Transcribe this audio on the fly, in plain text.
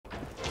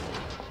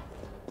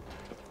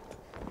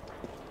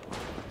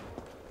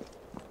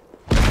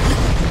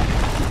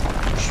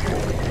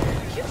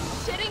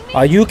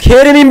Are you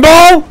kidding me,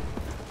 bro?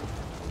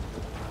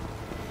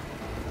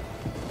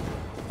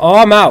 Oh,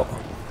 I'm out.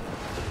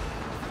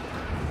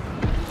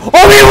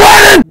 Oh, we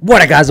running!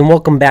 What up, guys, and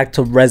welcome back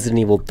to Resident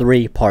Evil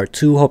 3 Part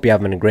 2. Hope you're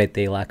having a great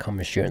day. Like,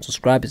 comment, share, and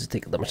subscribe. It's a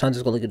take a look.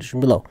 Just go look at the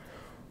description below.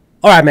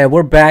 Alright, man,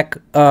 we're back.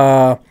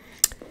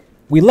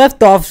 We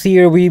left off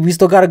here. We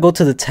still gotta go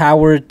to the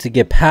tower to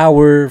get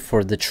power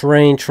for the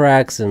train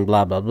tracks and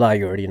blah, blah, blah.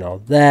 You already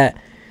know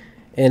that.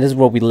 And this is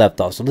where we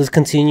left off. So let's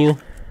continue.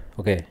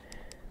 Okay.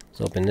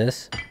 Let's open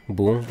this.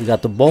 Boom. We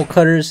got the bolt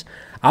cutters.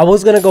 I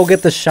was gonna go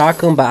get the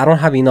shotgun, but I don't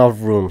have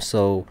enough room,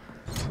 so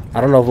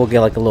I don't know if we'll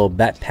get like a little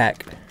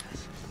backpack.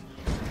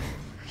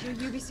 Your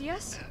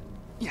UBCS?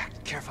 Yeah,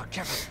 careful.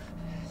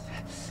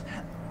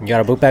 You got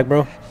a boot bag,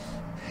 bro?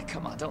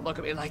 Come on, don't look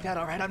at me like that,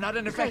 alright? I'm not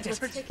infected.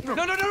 No,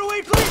 No,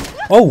 wait, please!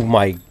 Oh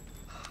my.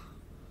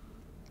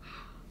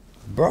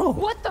 Bro.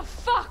 what the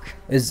fuck?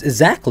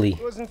 Exactly.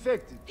 He was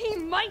infected. He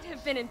might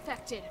have been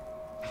infected.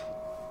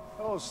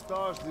 Oh,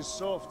 stars, this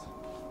soft.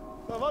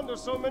 No wonder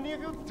so many of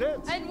you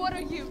dead. And what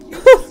are you,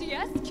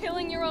 UBCS?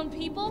 Killing your own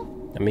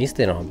people? I mean, he's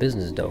staying on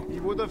business, though. He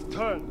would have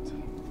turned.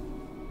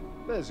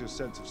 Where's your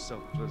sense of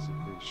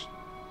self-preservation?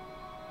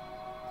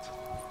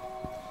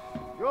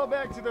 Go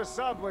back to the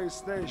subway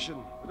station.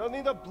 We don't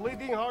need a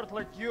bleeding heart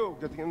like you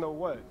getting in the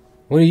way.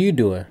 What are you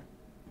doing?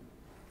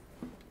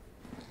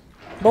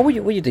 Bro,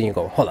 where you think you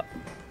going? Hold up.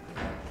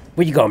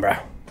 Where you going, bro?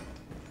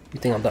 You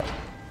think I'm done?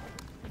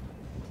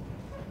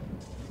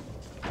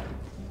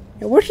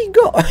 Yo, where'd he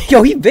go?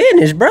 Yo, he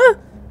vanished, bro.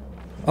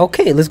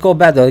 Okay, let's go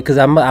back though, because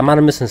I might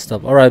have missing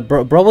stuff. All right,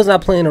 bro was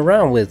not playing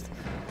around with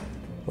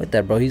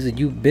that, bro. He's a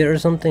you bit or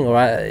something, or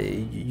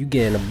you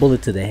getting a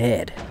bullet to the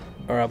head.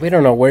 All right, we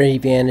don't know where he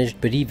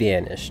vanished, but he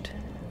vanished.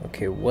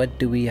 Okay, what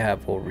do we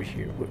have over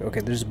here?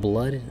 Okay, there's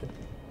blood.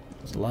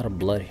 There's a lot of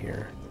blood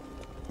here.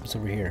 What's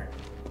over here?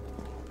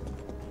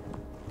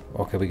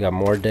 Okay, we got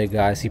more dead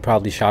guys. He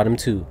probably shot him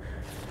too.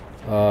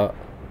 Y'all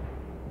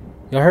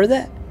heard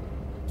that?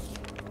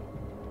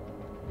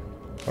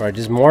 Alright,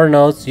 just more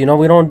notes. You know,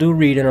 we don't do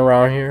reading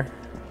around here.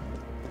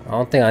 I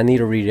don't think I need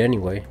to read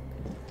anyway.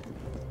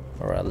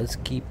 Alright, let's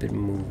keep it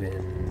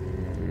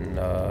moving.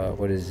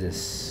 What is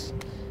this?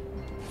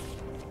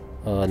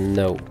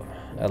 No.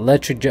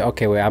 Electric jet.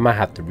 Okay, wait, I might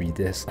have to read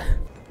this.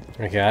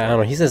 Okay, I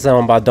don't know. He said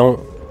something about don't.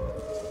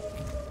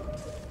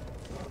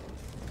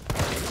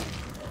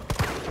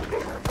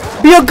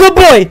 Be a good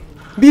boy!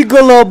 Be a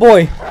good little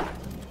boy!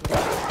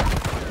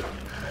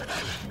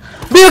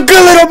 Be a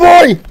good little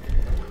boy!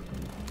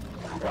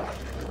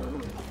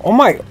 Oh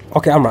my,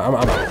 okay, I'm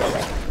right.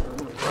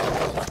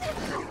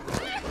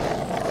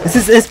 Is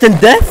this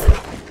instant death?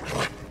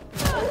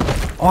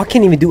 Oh, I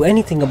can't even do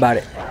anything about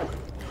it.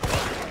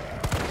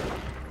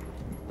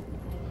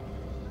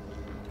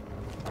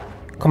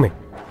 Come here.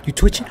 You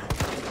twitching?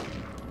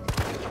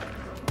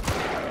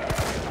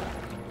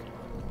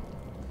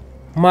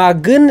 My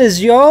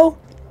goodness, yo.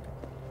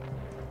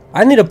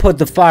 I need to put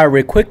the fire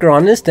rate quicker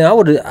on this thing.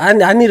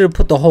 I needed to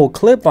put the whole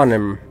clip on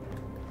him.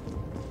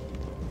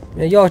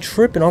 Yeah, y'all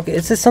tripping. Okay,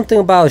 it says something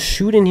about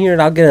shooting here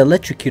and I'll get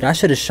electrocuted. I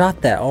should have shot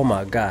that. Oh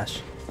my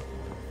gosh.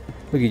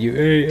 Look at you.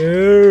 Hey,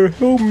 air,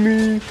 help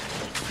me.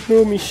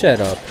 Help me.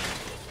 Shut up.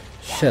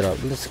 Shut up.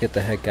 Let's get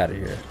the heck out of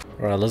here.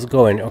 Alright, let's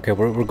go in. Okay,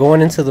 we're going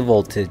into the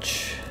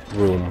voltage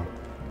room.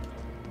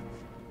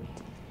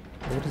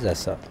 What is that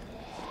stuff?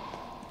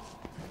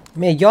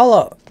 Man, y'all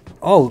are...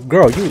 Oh,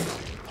 girl, you...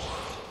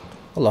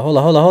 Hold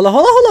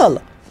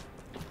on.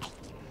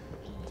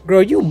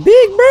 Girl, you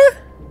big, bruh?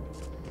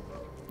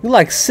 You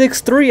like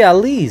 6'3" at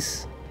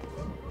least.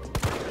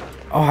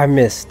 Oh, I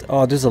missed.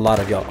 Oh, there's a lot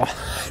of y'all.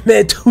 Oh,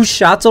 man, 2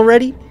 shots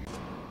already?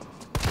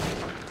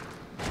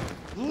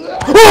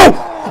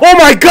 Oh! Oh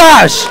my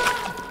gosh!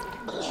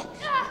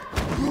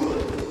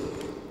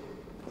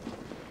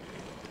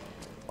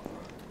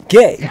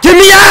 Get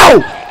me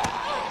out!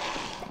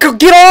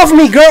 Get off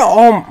me,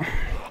 girl!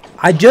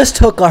 I just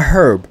took a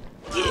herb.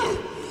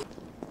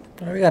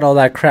 We got all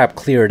that crap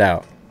cleared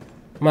out.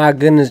 My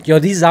goodness. Yo,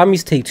 these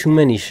zombies take too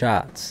many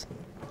shots.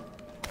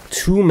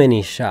 Too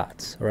many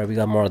shots. Alright, we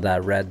got more of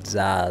that red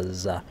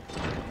Zaz.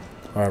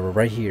 Alright, we're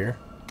right here.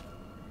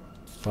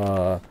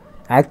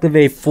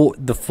 Activate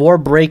the 4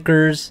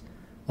 breakers.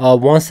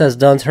 Once that's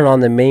done, turn on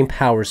the main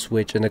power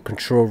switch in the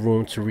control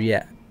room to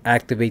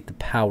reactivate the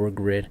power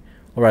grid.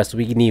 Alright, so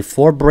we need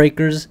 4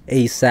 breakers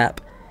ASAP.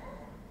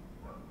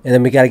 And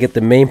then we gotta get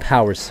the main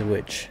power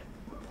switch.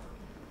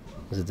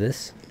 Is it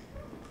this?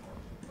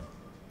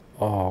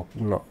 Oh,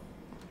 no.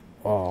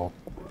 Oh.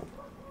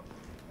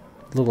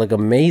 Look like a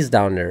maze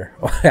down there.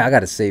 I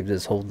gotta save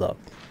this. Hold up.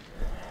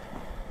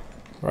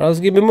 Alright, let's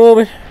keep it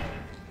moving.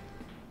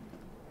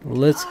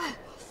 Let's.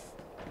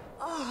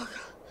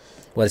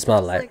 What it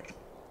smell like?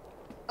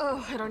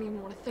 Oh, I don't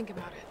even want to think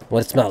about it.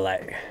 What it smell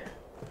like?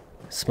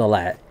 Smell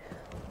like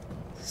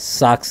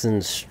socks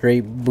and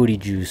straight booty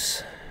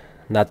juice.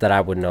 Not that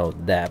I would know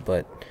that,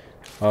 but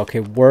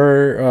okay.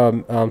 We're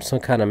some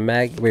kind of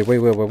mag. Wait.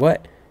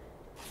 What?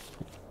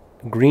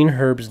 Green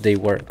herbs, they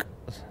work.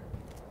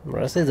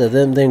 Bro, I say that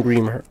then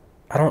green herb.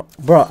 I don't,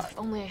 bro. If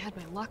only I had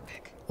my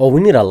lockpick. Oh, we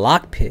need a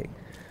lockpick.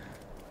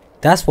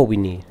 That's what we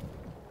need.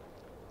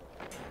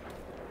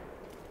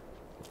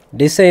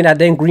 They saying that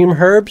then green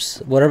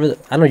herbs, whatever.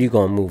 I know you're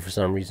gonna move for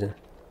some reason.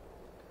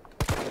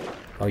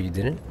 Oh, you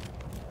didn't?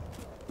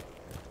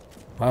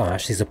 Wow, I'm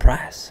actually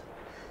surprised.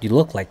 You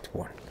look like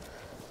one.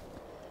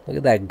 Look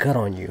at that gut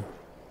on you.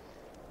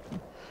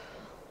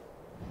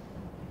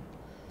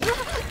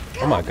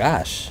 Oh my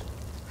gosh.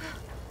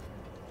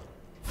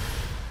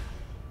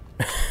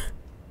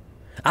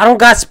 I don't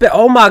got spit.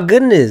 Oh my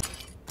goodness.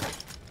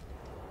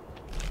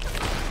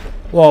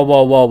 Whoa,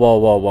 whoa, whoa, whoa,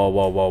 whoa, whoa,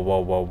 whoa, whoa,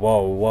 whoa, whoa,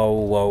 whoa, whoa,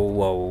 whoa,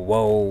 whoa,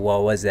 whoa,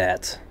 what was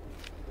that?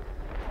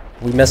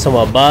 We messing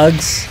with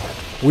bugs?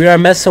 We are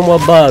messing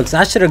with bugs.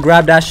 I should have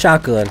grabbed that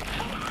shotgun.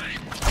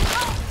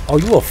 Oh,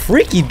 you a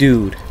freaky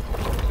dude.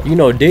 You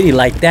know Diddy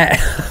like that.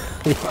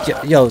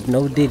 Yo,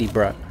 no Diddy,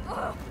 bro.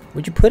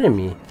 What'd you put in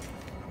me?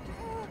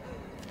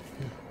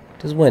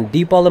 Just went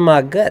deep all in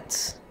my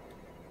guts.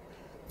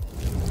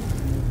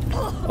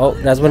 Oh,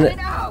 that's when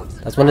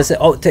it said,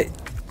 oh, take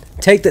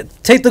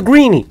the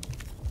greenie.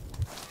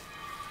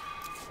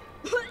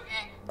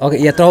 Okay,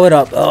 yeah, throw it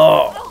up.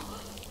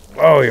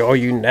 Oh,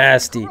 you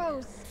nasty.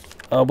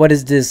 What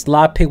is this?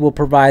 Lockpick will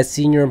provide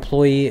senior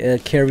employee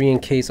carrying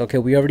case. Okay,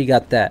 we already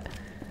got that.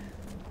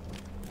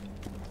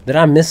 Did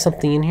I miss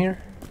something in here?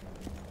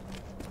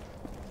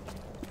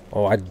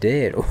 Oh, I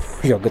did.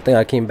 Yo, good thing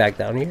I came back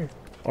down here.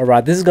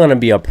 Alright, this is gonna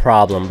be a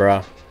problem,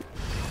 bro.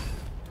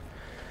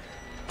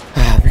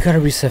 We gotta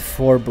reset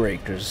 4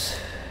 breakers.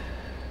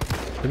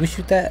 Did we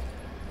shoot that?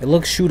 It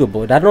looks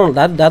shootable. That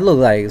look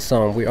like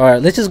something weird.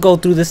 Alright, let's just go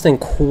through this thing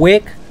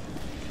quick.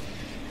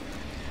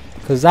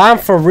 Cause I'm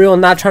for real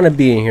not trying to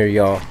be in here,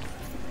 y'all.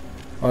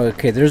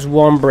 Okay, there's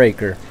 1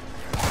 breaker.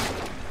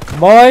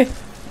 Boy!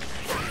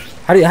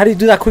 How do you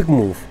do that quick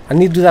move? I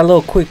need to do that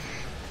little quick.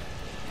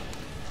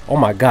 Oh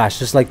my gosh,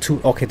 there's like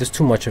okay, there's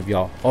too much of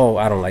y'all. Oh,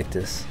 I don't like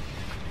this.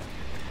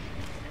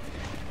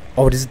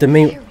 Oh, this is the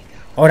main.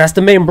 Oh, that's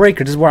the main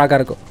breaker. This is where I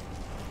gotta go.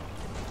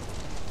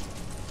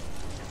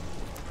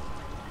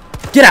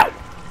 Get out!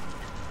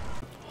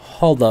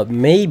 Hold up,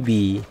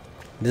 maybe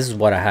this is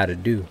what I had to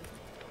do.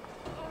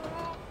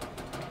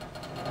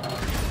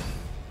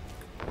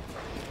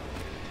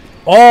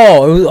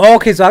 Oh, it was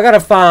okay. So I gotta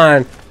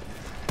find.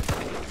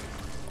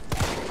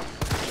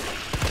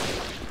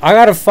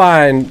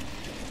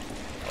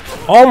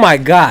 Oh my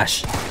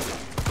gosh!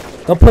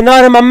 Don't put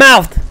none in my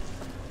mouth.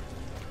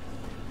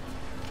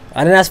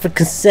 I didn't ask for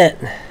consent.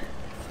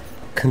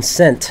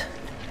 Consent.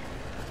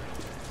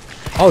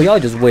 Oh, y'all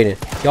just waiting.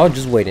 Y'all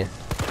just waiting.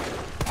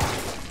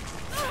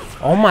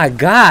 Oh my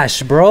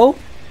gosh, bro.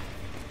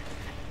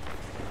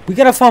 We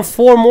gotta find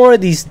 4 more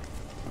of these.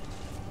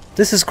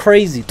 This is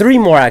crazy. 3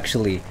 more,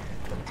 actually.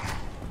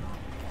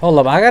 Hold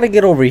up. I gotta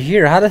get over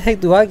here. How the heck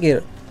do I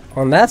get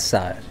on that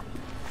side?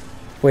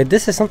 Wait,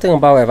 this is something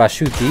about if I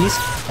shoot these.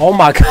 Oh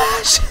my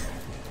gosh.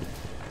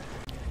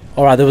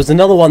 Alright, there was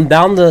another one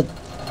down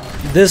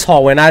this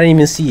hallway and I didn't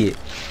even see it.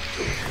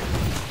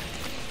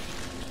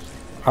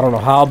 I don't know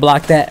how I'll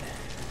block that.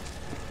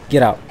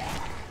 Get out.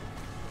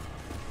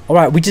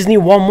 Alright, we just need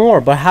 1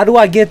 more, but how do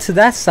I get to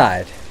that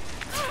side?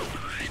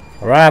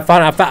 Alright,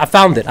 I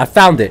found it. I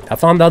found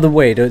the other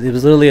way. There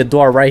was literally a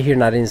door right here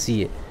and I didn't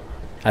see it.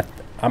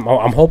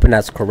 I'm hoping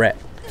that's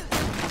correct.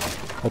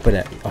 Open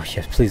it. Oh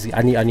yes, please.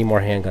 I need more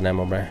handgun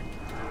ammo, man.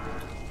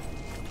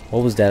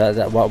 What was that?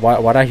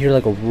 Why'd I hear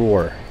like a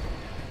roar?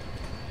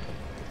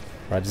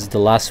 Right, this is the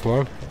last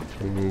one,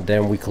 and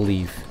then we can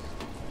leave.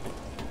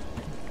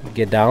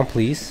 Get down,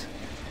 please.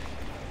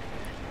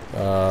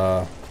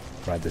 Right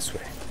this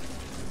way.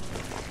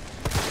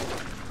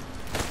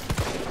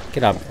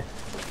 Get out, man.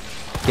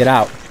 Get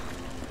out.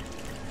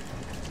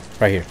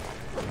 Right here.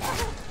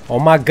 Oh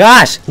my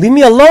gosh! Leave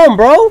me alone,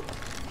 bro.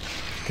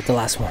 Get the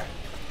last one.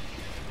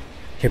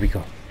 Here we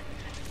go.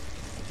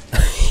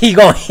 He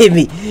gonna hit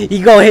me.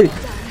 He gonna hit me.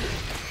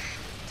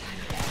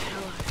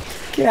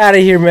 Get out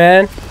of here,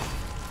 man.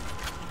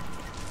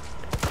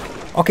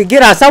 Okay,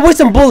 get out. Stop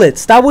wasting bullets.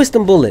 Stop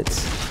wasting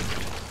bullets.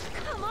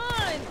 Come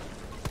on.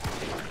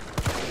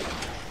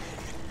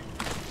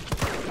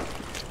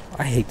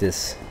 I hate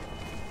this.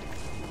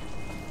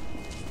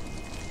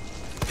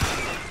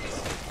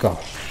 Go.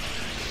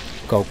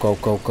 Go, go,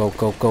 go, go,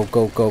 go, go,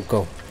 go, go,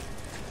 go.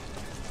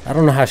 I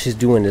don't know how she's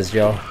doing this,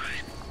 y'all.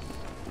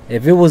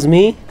 If it was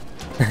me,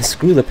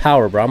 screw the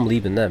power, bro. I'm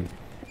leaving them.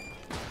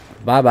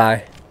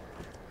 Bye-bye.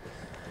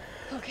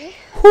 Okay.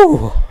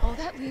 Whew. All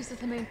that leaves is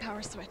the main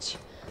power switch.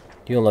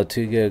 You don't look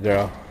too good,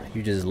 girl.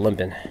 You just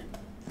limping.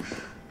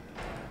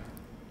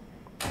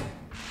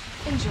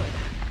 Enjoy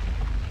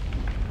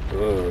that.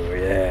 Oh,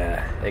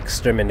 yeah.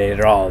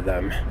 Exterminated all of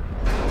them.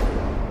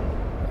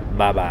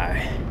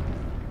 Bye-bye.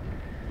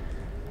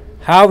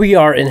 How we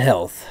are in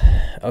health.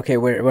 Okay,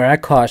 we're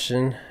at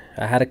caution.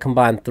 I had to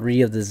combine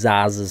 3 of the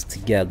Zazas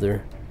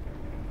together.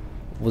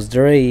 Was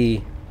there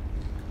a...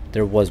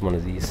 There was one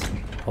of these.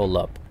 Hold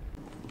up.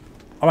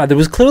 Alright, there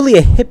was clearly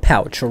a hip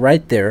pouch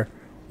right there,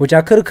 which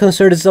I could have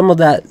considered some of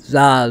that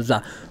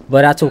Zaza,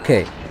 but that's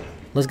okay.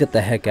 Let's get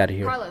the heck out of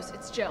here. Carlos,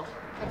 it's Jill.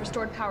 I've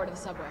restored power to the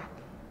subway.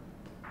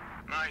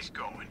 Nice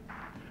going.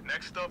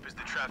 Next up is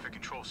the traffic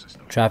control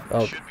system.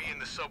 Oh. Should be in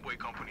the subway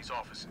company's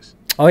offices.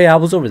 Oh yeah, I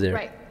was over there.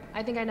 Right.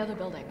 I think I know the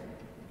building.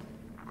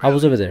 I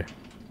was over there.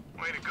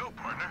 Way to go,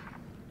 partner.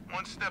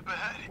 One step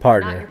ahead. Not your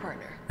Partner.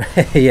 partner.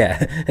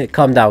 Yeah.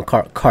 Calm down,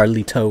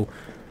 Carlito.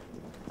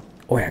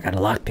 Oh yeah, I got a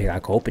lockpick. I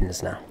can open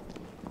this now.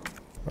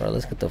 Alright,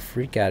 let's get the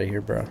freak out of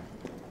here, bro.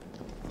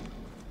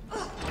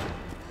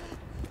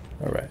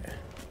 Alright.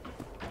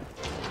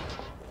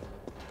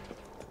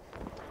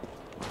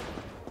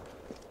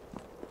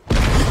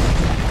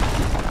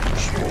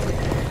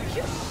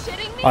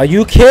 Are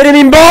you kidding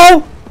me,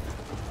 bro?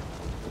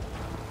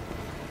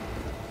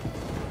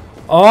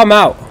 Oh, I'm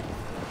out.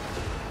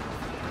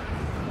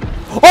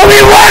 Oh,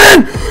 he's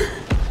running!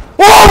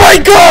 Oh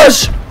my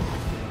gosh!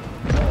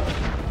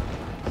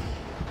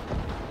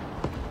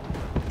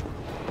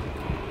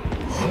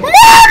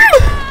 Mom!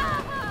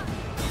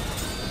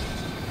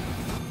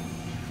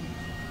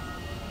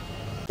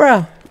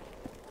 Bro,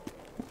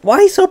 why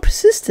are you so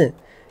persistent?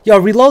 Yo,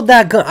 reload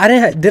that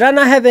gun. Did I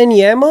not have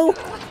any ammo?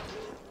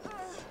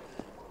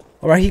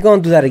 Alright, he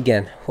gonna do that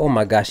again. Oh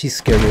my gosh, he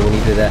scared me when he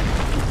did that.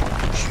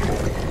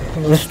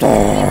 The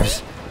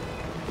stars.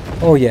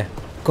 Oh yeah,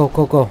 go,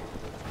 go, go.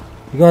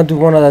 You're gonna do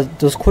one of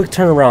those quick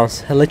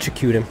turnarounds.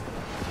 Electrocute him.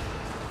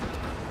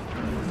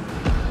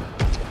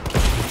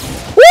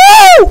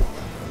 Woo!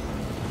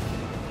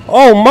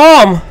 Oh,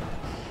 mom!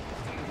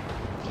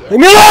 Leave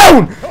me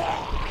alone!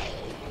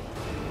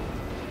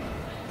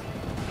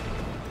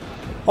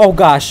 Oh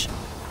gosh.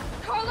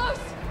 Carlos,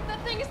 that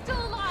thing is still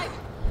alive.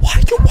 Why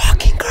are you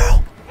walking,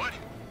 girl? What?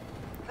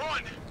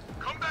 Run!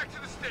 Come back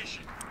to the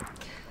station.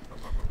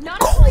 Not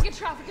until I get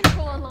traffic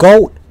control online.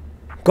 Go.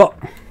 Go.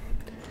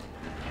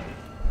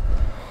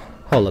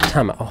 Hold up,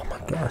 time out. Oh my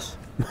gosh.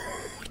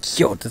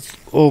 Yo, this.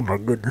 Oh my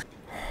goodness.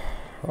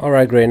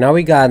 Alright, great. Now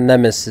we got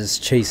Nemesis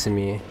chasing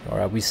me.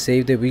 Alright, we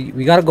saved it.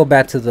 We gotta go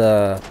back to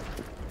the.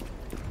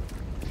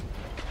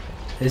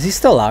 Is he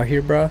still out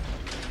here, bro?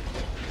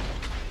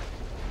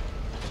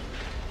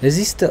 Is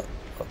he still?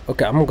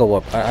 Okay, I'm gonna go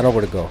up. I know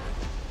where to go.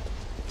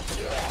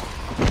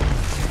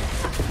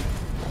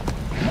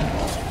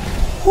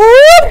 Woo,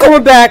 I'm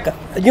going back.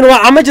 You know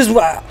what? I'm gonna just.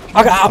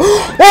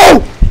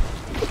 Oh!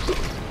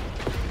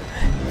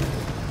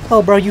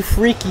 Oh, bro, you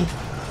freaky.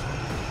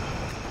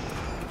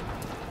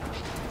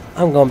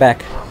 I'm going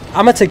back.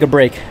 I'm gonna take a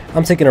break.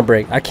 I'm taking a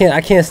break. I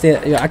can't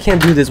stand. You know, I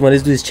can't do this when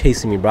this dude's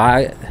chasing me,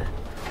 bro.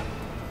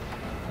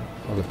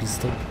 Oh, the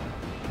pistol.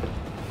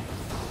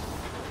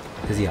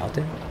 Is he out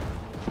there?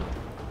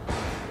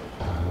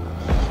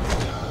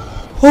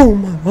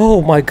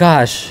 Oh my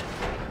gosh.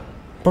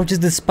 Bro,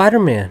 just the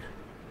Spider-Man.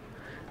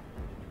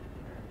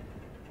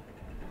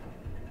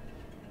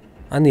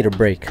 I need a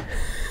break.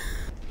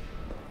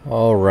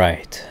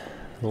 Alright.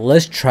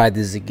 Let's try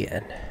this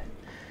again.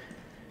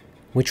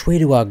 Which way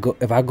do I go?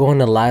 If I go on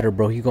the ladder,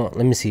 bro, you going?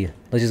 Let me see.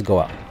 Let's just go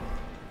out.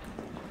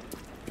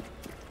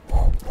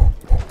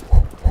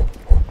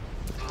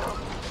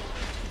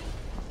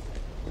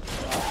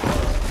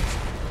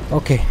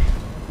 Okay.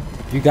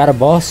 You got it,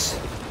 boss.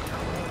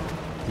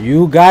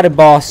 You got it,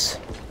 boss.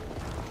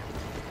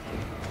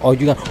 Oh,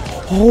 you got.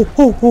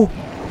 Oh.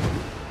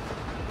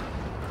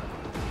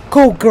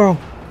 Go, girl.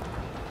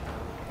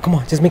 Come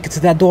on, just make it to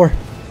that door.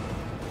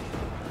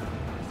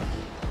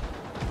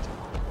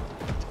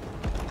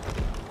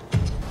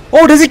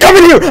 Oh, does he come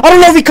in here? I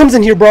don't know if he comes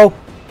in here, bro.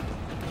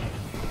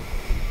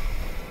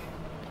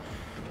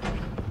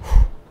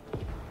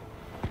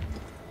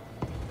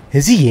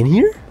 Is he in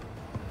here?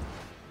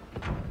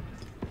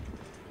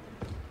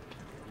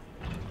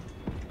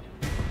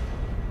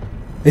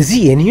 Is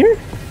he in here?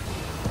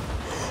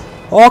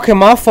 Okay,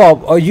 my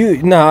fault. Oh,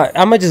 you. Nah,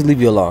 I'ma just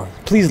leave you alone.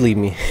 Please leave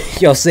me.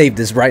 Yo, save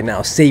this right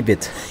now. Save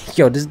it.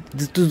 Yo, this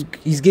dude,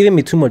 he's giving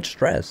me too much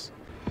stress.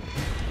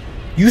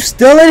 You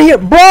still in here,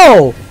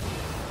 bro?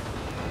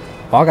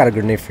 Oh, I got a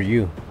grenade for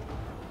you.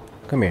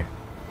 Come here.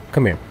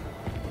 Come here.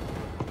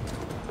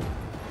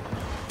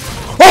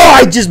 Oh,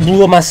 I just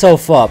blew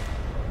myself up.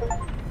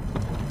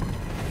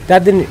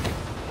 That didn't.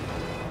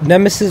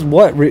 Nemesis,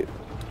 what?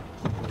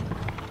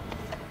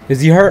 Is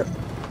he hurt?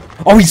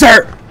 Oh, he's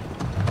hurt!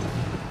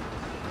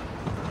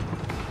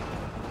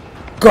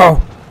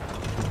 Go!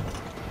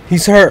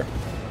 He's hurt.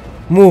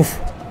 Move.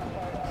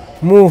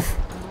 Move.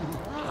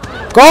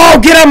 Go!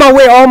 Get out of my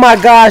way! Oh my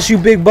gosh, you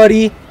big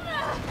buddy.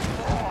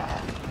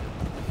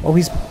 Oh,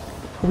 he's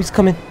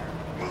coming.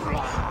 Leave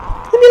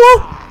me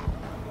alone.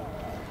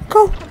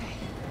 Go.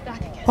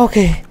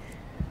 Okay.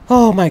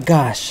 Oh my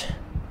gosh.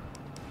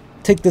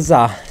 Take the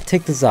za.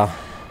 Take the za.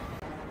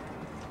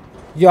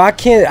 Yo, I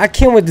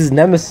can't with this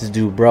Nemesis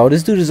dude, bro.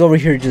 This dude is over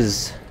here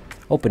just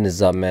open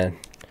this up, man.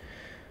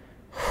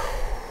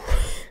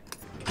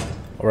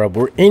 Alright,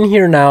 we're in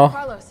here now.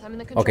 Carlos, I'm in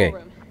the control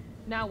room.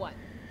 Now what?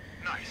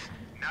 Nice.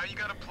 Now you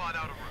gotta plot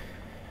out a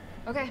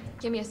route. Okay,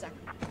 give me a sec.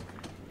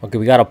 Okay,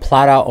 we gotta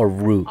plot out a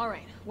route.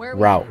 Alright, where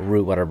are we?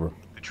 Route, whatever.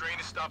 The train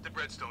is stopped at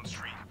Redstone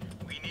Street.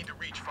 We need to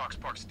reach Fox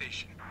Park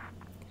Station.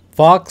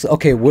 Fox?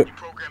 Okay, You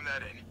program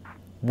that in.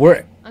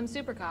 where? I'm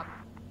Super Cop.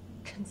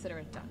 Consider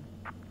it done.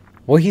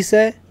 What he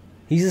said?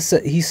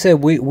 He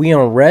said we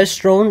on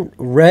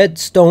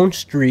Redstone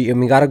Street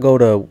and we gotta go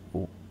to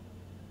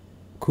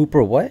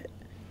Cooper what?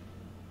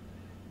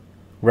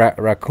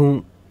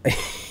 Raccoon.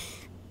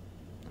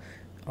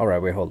 All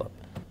right, wait, hold up.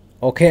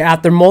 Okay,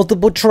 after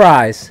multiple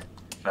tries.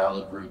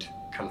 Valid route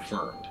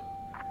confirmed.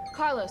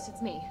 Carlos,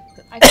 it's me.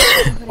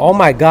 Oh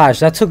my gosh,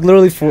 that took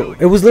literally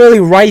it was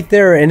literally right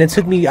there, and it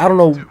took me, I don't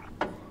know.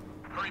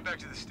 Hurry back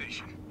to the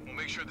station. We'll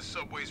make sure the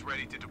subway's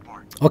ready to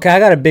depart. Okay, I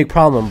got a big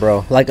problem,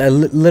 bro. Like a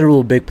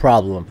literal big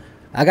problem.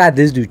 I got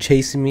this dude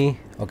chasing me.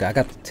 Okay, I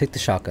got to take the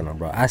shotgun on,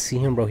 bro. I see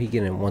him, bro. He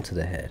getting one to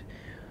the head.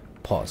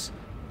 Pause.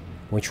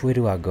 Which way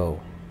do I go?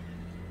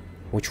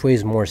 Which way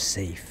is more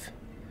safe?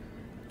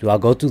 Do I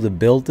go through the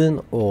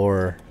building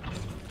or...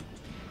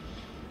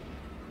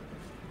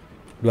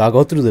 Do I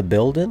go through the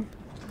building?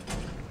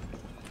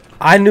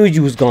 I knew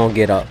you was gonna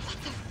get up.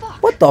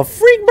 What the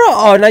freak, bro?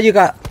 Oh, now you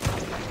got...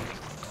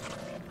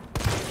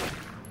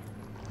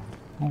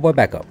 Boy,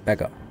 back up.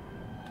 Back up.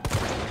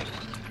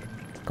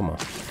 Come on.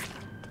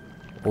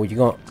 Oh, you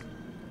gonna...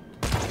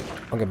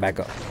 Okay, back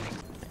up.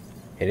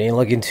 It ain't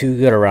looking too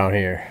good around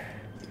here.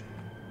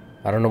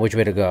 I don't know which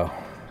way to go.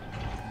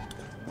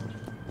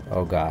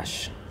 Oh,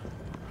 gosh.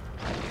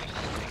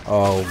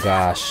 Oh,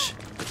 gosh.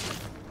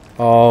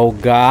 Oh,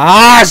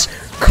 gosh!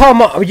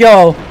 Come on,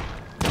 yo!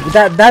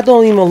 That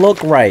don't even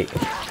look right.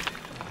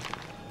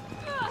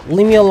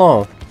 Leave me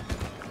alone.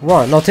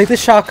 Run. No, take the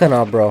shotgun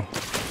out, bro.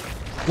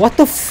 What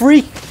the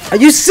freak? Are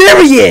you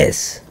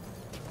serious?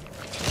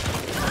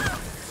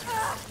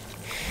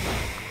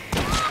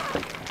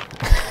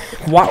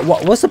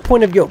 What's the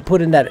point of you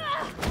putting that?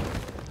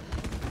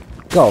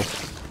 Go.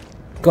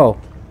 Go.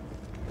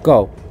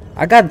 Go.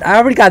 I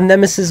already got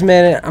Nemesis,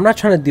 man. I'm not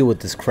trying to deal with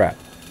this crap.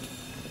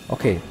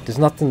 Okay, there's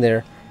nothing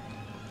there.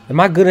 Am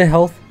I good in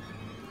health?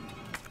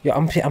 Yo,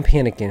 I'm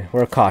panicking.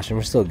 We're a caution.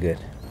 We're still good.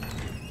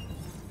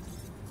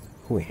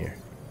 Who in here?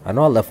 I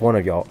know I left one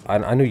of y'all.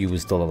 I knew you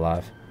was still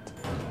alive.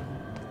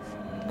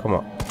 Come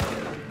on.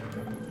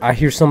 I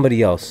hear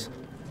somebody else.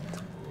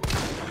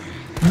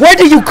 Where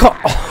do you come?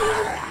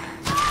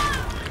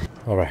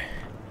 Alright.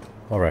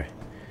 Alright.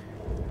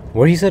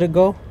 Where he said to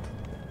go?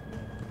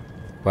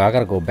 Well, I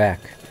gotta go back.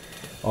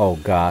 Oh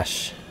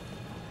gosh.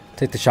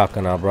 Take the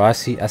shotgun out, bro. I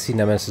see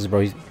Nemesis,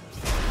 bro. He's... What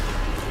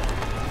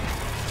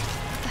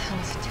the hell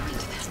is he doing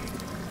to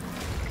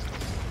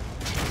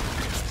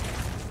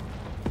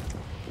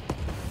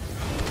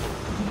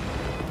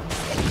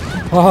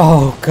them?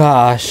 Oh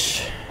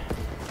gosh.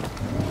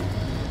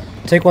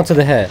 Take one to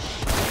the head.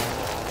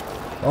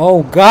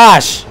 Oh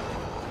gosh.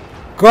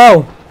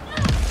 Go.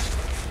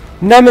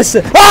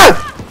 Nemesis.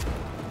 Ah!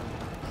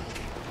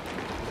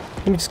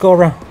 Let me just go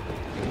around.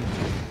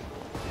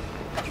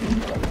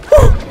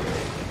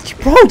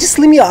 Bro, just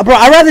leave me up. Bro,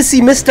 I'd rather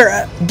see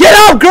Mr. Get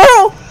out,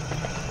 girl!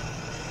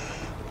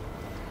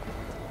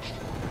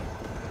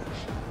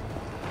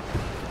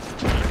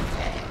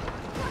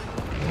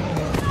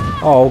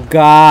 Oh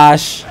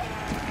gosh.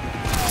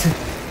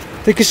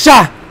 Take a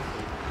shot.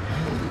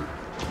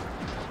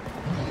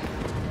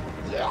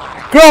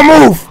 Girl,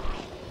 move!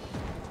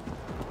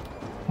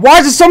 Why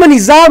is there so many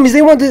zombies?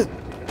 They want to...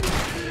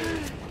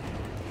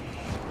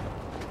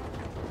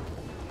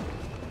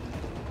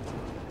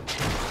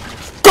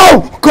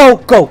 Go! Go!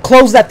 Go!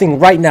 Close that thing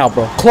right now,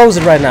 bro. Close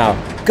it right now.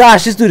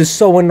 Gosh, this dude is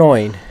so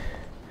annoying.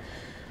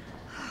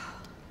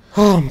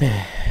 Oh,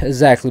 man.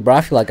 Exactly, bro.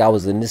 I feel like I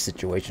was in this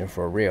situation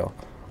for real.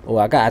 Oh,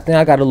 I think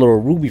I got a little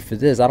ruby for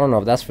this. I don't know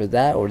if that's for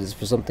that or is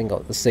for something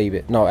else. Let's save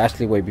it. No,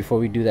 actually, wait. Before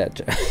we do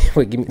that...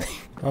 Wait, give me...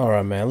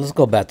 Alright, man. Let's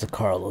go back to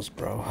Carlos,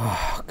 bro.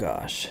 Oh,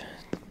 gosh.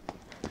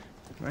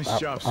 Nice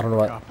job, I don't know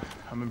what... cop.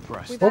 I'm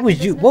impressed. What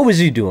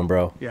was you doing,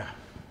 bro? Yeah,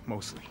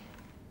 mostly.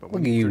 But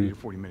Look we at need you. 30 to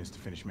 40 minutes to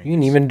finish making You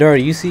ain't even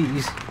dirty. You see...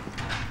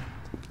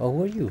 Oh,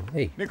 who are you?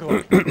 Hey.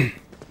 Nikolai,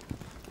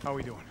 how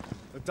we doing?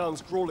 The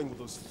town's crawling with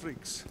those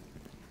freaks.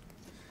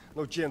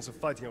 No chance of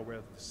fighting our way out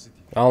of the city.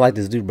 I don't like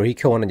this dude, bro. He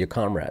killed one of your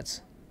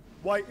comrades.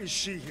 Why is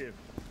she here?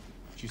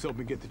 She's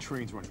helping get the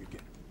trains running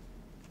again.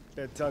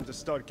 Bad time to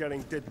start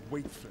carrying dead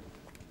weight for her.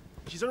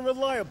 She's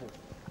unreliable.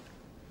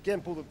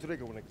 Can't pull the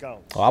trigger when it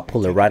counts. Oh, I'll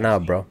pull it right now,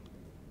 bro.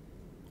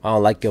 I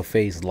don't like your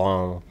face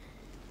long.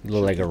 You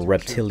look like a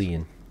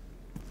reptilian.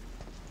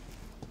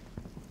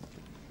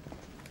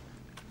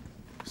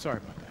 Sorry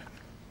about that.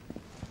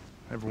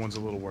 Everyone's a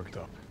little worked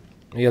up.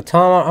 Yo,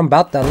 Tom, I'm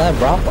about that lad,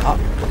 bro.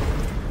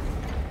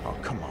 Oh,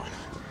 come on.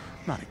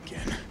 Not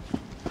again.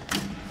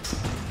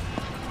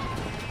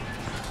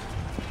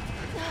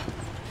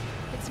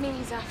 It's me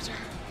he's after.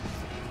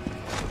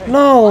 I'll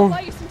No.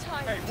 buy you some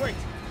time. Hey, wait!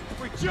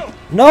 Wait, Joe!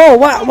 No,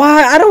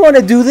 why? I don't want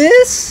to do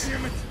this.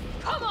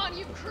 Come on,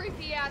 you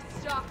creepy ass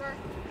stalker.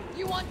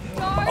 You want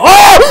stars?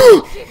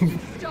 Oh! I'll give you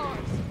stars.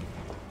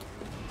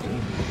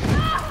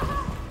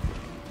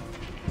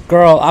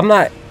 Girl, I'm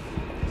not...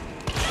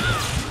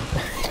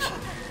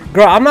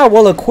 Girl, I'm not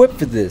well equipped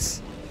for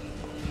this.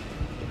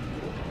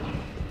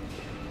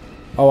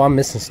 Oh, I'm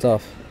missing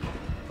stuff.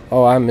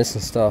 Oh, I'm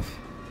missing stuff.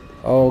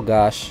 Oh,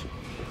 gosh.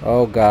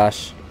 Oh,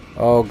 gosh.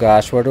 Oh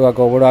gosh, where do I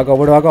go? Where do I go?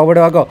 Where do I go? Where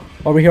do I go?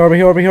 Over here, over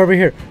here, over here, over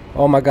here.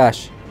 Oh my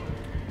gosh.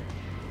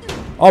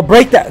 Oh,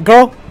 break that,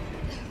 girl.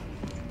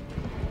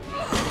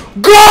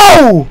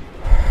 Go!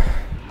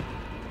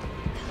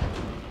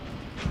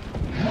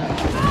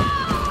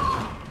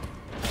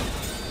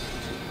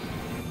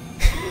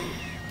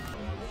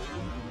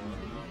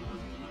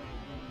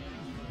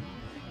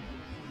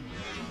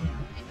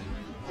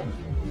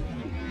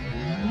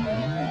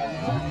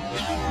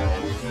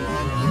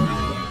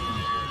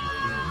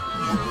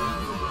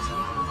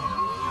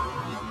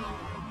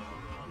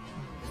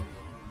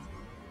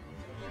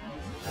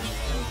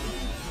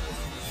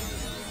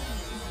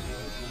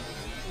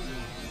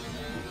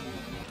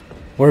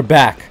 We're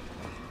back.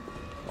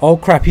 Oh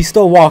crap, he's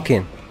still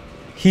walking.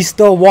 He's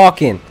still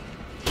walking.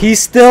 He's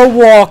still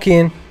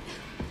walking.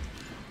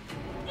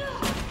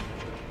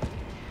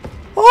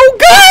 Oh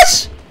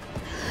gosh!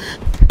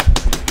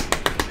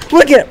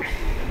 Look at him.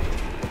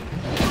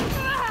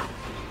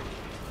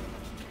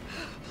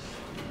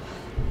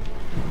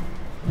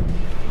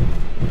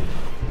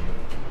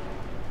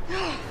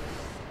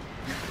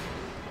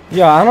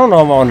 Yo, I don't know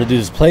if I want to do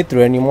this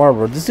playthrough anymore,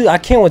 bro. This dude, I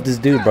can't with this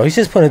dude, bro. He's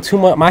just putting too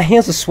much. My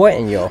hands are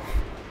sweating, yo.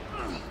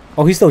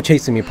 Oh, he's still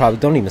chasing me, probably.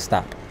 Don't even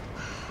stop.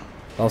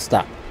 Don't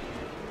stop.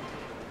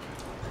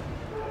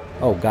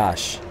 Oh,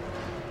 gosh.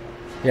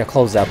 Yeah,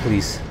 close that,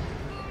 please.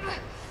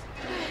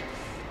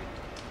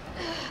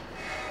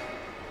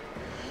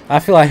 I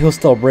feel like he'll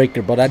still break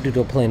it, but that dude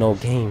don't play no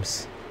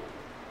games.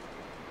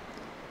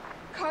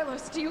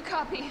 Carlos, do you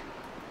copy?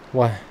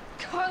 What?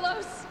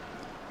 Carlos!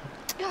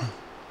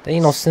 There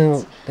ain't no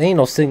signal. There ain't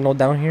no signal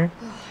down here.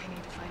 Oh, I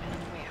need to find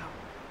another way out.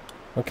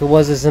 Okay,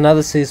 was this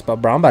another safe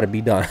spot, bro? I'm about to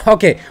be done.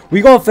 Okay,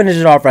 we gonna finish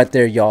it off right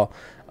there, y'all.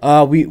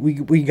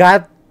 We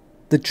got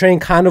the train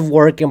kind of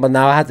working, but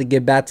now I have to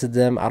get back to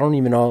them. I don't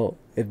even know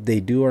if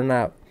they do or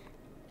not.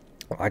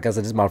 Like I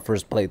said, this is my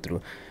first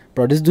playthrough,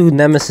 bro. This dude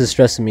Nemesis is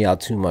stressing me out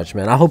too much,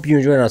 man. I hope you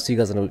enjoyed it. I'll see you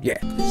guys in the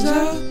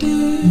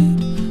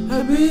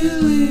I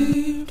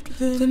believed,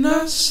 then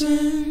I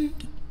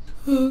sinned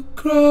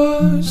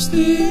across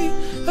the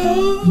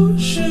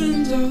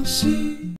oceans. I'll see.